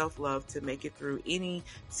yourself love to make it through any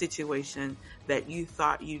situation that you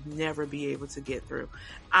thought you'd never be able to get through.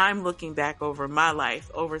 I'm looking back over my life,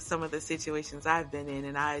 over some of the situations I've been in,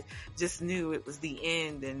 and I just knew it was the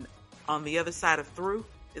end. And on the other side of through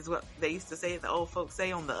is what they used to say, the old folks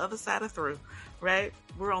say, on the other side of through, right?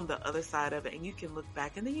 We're on the other side of it, and you can look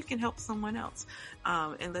back and then you can help someone else,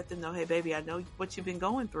 and let them know, hey baby, I know what you've been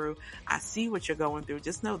going through. I see what you're going through.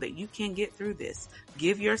 Just know that you can get through this.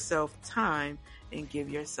 Give yourself time and give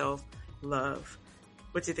yourself love.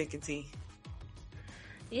 What you thinking, T?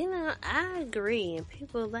 I agree. And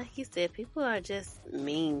people, like you said, people are just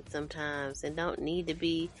mean sometimes and don't need to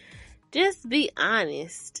be. Just be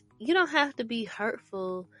honest. You don't have to be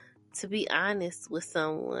hurtful to be honest with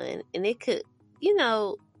someone. And it could,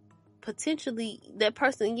 potentially that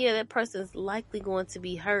person's likely going to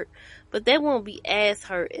be hurt, but they won't be as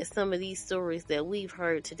hurt as some of these stories that we've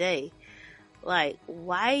heard today. Like,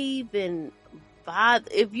 why even bother?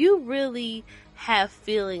 If you really have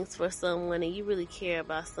feelings for someone and you really care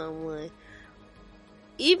about someone,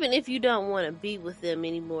 even if you don't want to be with them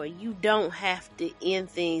anymore, you don't have to end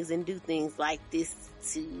things and do things like this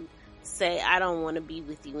to say, I don't want to be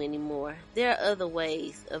with you anymore. There are other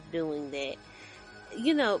ways of doing that.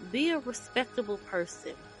 Be a respectable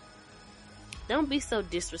person. Don't be so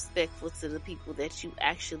disrespectful to the people that you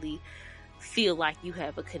actually feel like you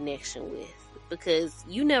have a connection with, because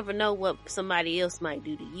you never know what somebody else might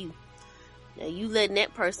do to you. Now, you letting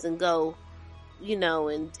that person go,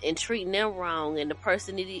 and treating them wrong, and the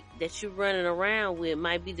person that you're running around with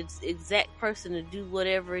might be the exact person to do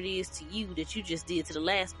whatever it is to you that you just did to the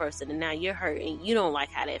last person, and now you're hurt and you don't like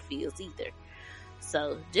how that feels either.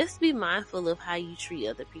 So just be mindful of how you treat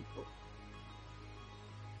other people.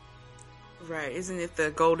 Right. Isn't it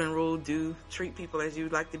the golden rule? Do treat people as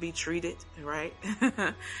you'd like to be treated, right?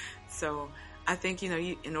 So I think,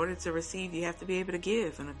 in order to receive, you have to be able to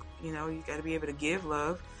give, and, you got to be able to give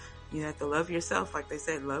love. You have to love yourself. Like they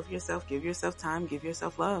said, love yourself, give yourself time, give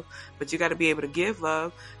yourself love. But you got to be able to give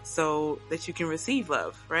love so that you can receive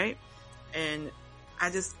love, right? And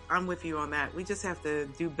I'm with you on that. We just have to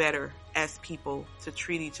do better as people to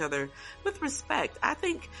treat each other with respect. I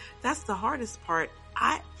think that's the hardest part.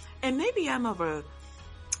 And maybe I'm of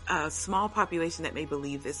a small population that may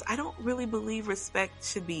believe this. I don't really believe respect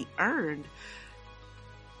should be earned,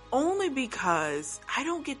 only because I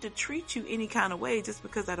don't get to treat you any kind of way just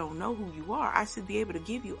because I don't know who you are. I should be able to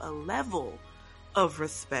give you a level of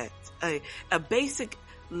respect, a basic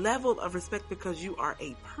level of respect, because you are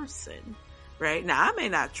a person, right? Now, I may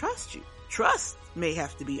not trust you. Trust may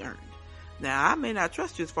have to be earned. Now, I may not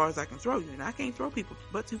trust you as far as I can throw you, and I can't throw people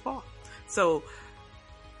but too far. So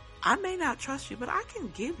I may not trust you, but I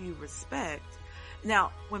can give you respect.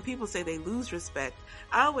 Now, when people say they lose respect,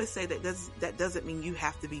 I always say that doesn't mean you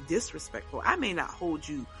have to be disrespectful. I may not hold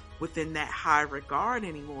you within that high regard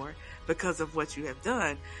anymore because of what you have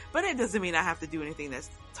done, but it doesn't mean I have to do anything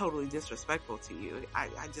that's totally disrespectful to you. I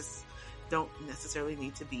just don't necessarily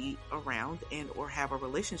need to be around and or have a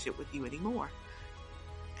relationship with you anymore.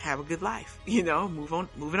 Have a good life,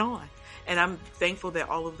 moving on. And I'm thankful that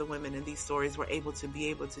all of the women in these stories were able to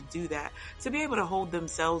do that, to be able to hold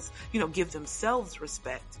themselves, give themselves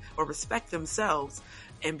respect or respect themselves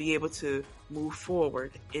and be able to move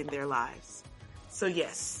forward in their lives. So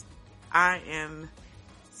yes, I am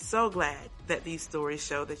so glad that these stories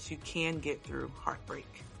show that you can get through heartbreak.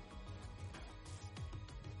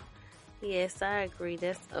 Yes, I agree.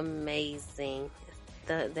 That's amazing.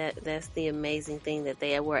 That's the amazing thing, that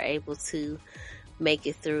they were able to make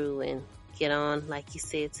it through and get on, like you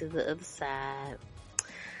said, to the other side.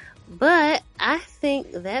 But I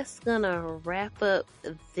think that's gonna wrap up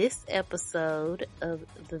this episode of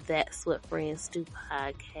the That's What Friends Do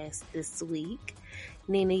podcast this week.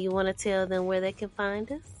 Nina, you want to tell them where they can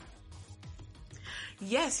find us?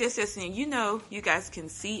 Yes. And you guys can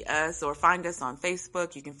see us or find us on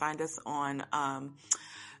Facebook. You can find us on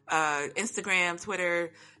Instagram,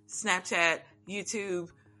 Twitter, Snapchat, YouTube,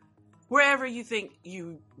 wherever you think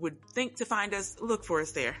you would think to find us. Look for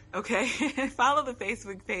us there. Okay. Follow the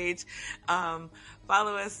Facebook page.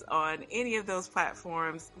 Follow us on any of those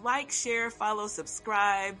platforms. Like, share, follow,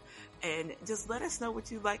 subscribe, and just let us know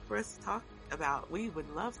what you'd like for us to talk about. We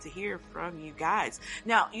would love to hear from you guys.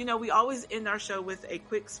 Now, we always end our show with a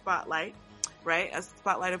quick spotlight, right? A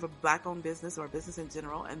spotlight of a Black-owned business or business in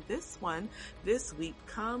general. And this one this week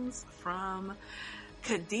comes from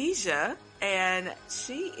Khadijah, and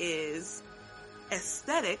she is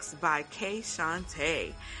Aesthetics by K.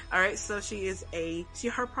 Shantae. All right. So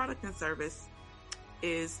her product and service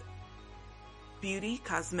is beauty,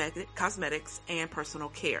 cosmetics, and personal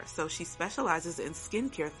care. So she specializes in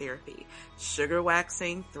skincare therapy, sugar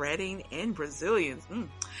waxing, threading, and Brazilians.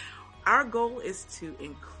 Our goal is to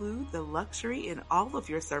include the luxury in all of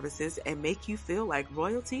your services and make you feel like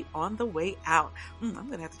royalty on the way out. I'm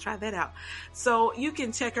going to have to try that out. So you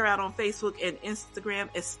can check her out on Facebook and Instagram,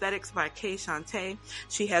 Aesthetics by K Shantae.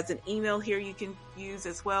 She has an email here you can use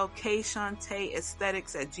as well,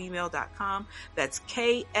 kshantaeaesthetics@gmail.com. That's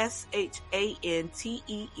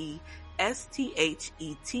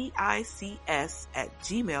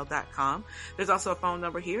KSHANTEETICS@gmail.com. There's also a phone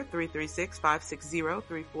number here,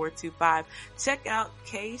 336-560-3425. Check out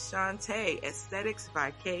K Shantae, Aesthetics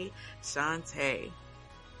by K Shantae.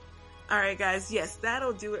 All right, guys. Yes,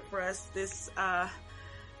 that'll do it for us this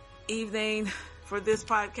evening for this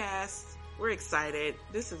podcast. We're excited.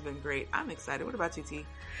 This has been great. I'm excited. What about you, T?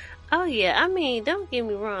 Oh yeah, I mean, don't get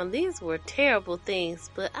me wrong. These were terrible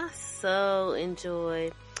things, but I so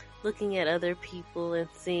enjoyed looking at other people and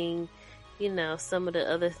seeing, some of the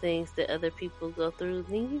other things that other people go through.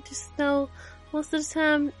 Then you just know most of the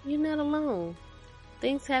time you're not alone.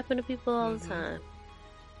 Things happen to people all the time.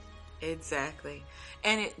 Exactly.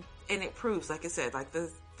 And it proves, like I said, like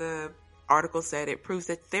the article said, it proves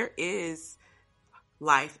that there is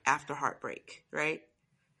life after heartbreak, right?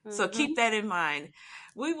 So keep that in mind.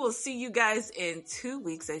 We will see you guys in 2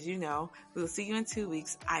 weeks. As you know, we will see you in 2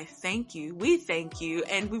 weeks. I thank you. We thank you.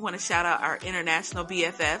 And we want to shout out our international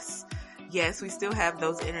BFFs. Yes, we still have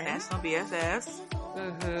those international BFFs.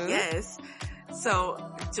 Yes.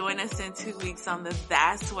 So join us in 2 weeks on the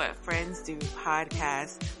That's What Friends Do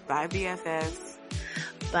podcast. Bye, BFFs.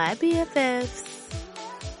 Bye, BFFs.